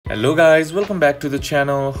Hello guys, welcome back to the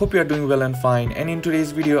channel. Hope you are doing well and fine, and in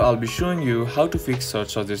today's video I'll be showing you how to fix search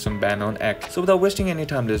suggestion ban on X. So without wasting any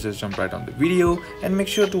time, let's just jump right on the video, and make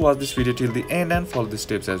sure to watch this video till the end and follow the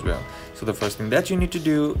steps as well. So the first thing that you need to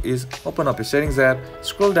do is open up your settings app,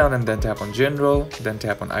 scroll down and then tap on general, then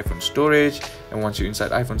tap on iPhone storage, and once you're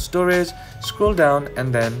inside iPhone storage, scroll down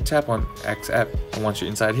and then tap on X app, and once you're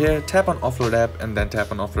inside here, tap on offload app and then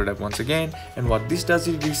tap on offload app once again. And what this does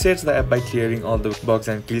is it resets the app by clearing all the bugs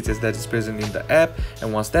and glitches that is present in the app.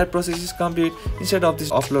 And once that process is complete, instead of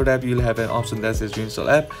this offload app, you'll have an option that says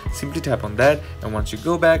reinstall app. Simply tap on that, and once you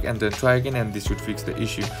go back and then try again, and this should fix the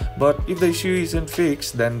issue. But if the issue isn't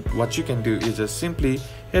fixed, then what you can do is just simply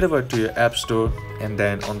head over to your app store, and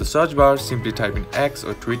then on the search bar simply type in X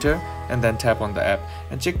or Twitter and then tap on the app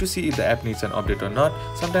and check to see if the app needs an update or not.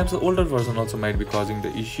 Sometimes the older version also might be causing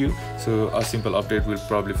the issue, so a simple update will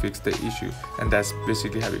probably fix the issue. And that's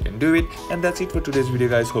basically how you can do it. And that's it for today's video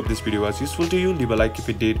guys. Hope this video was useful to you. Leave a like if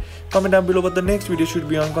it did, comment down below what the next video should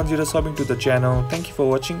be on, consider subbing to the channel. Thank you for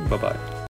watching. Bye bye.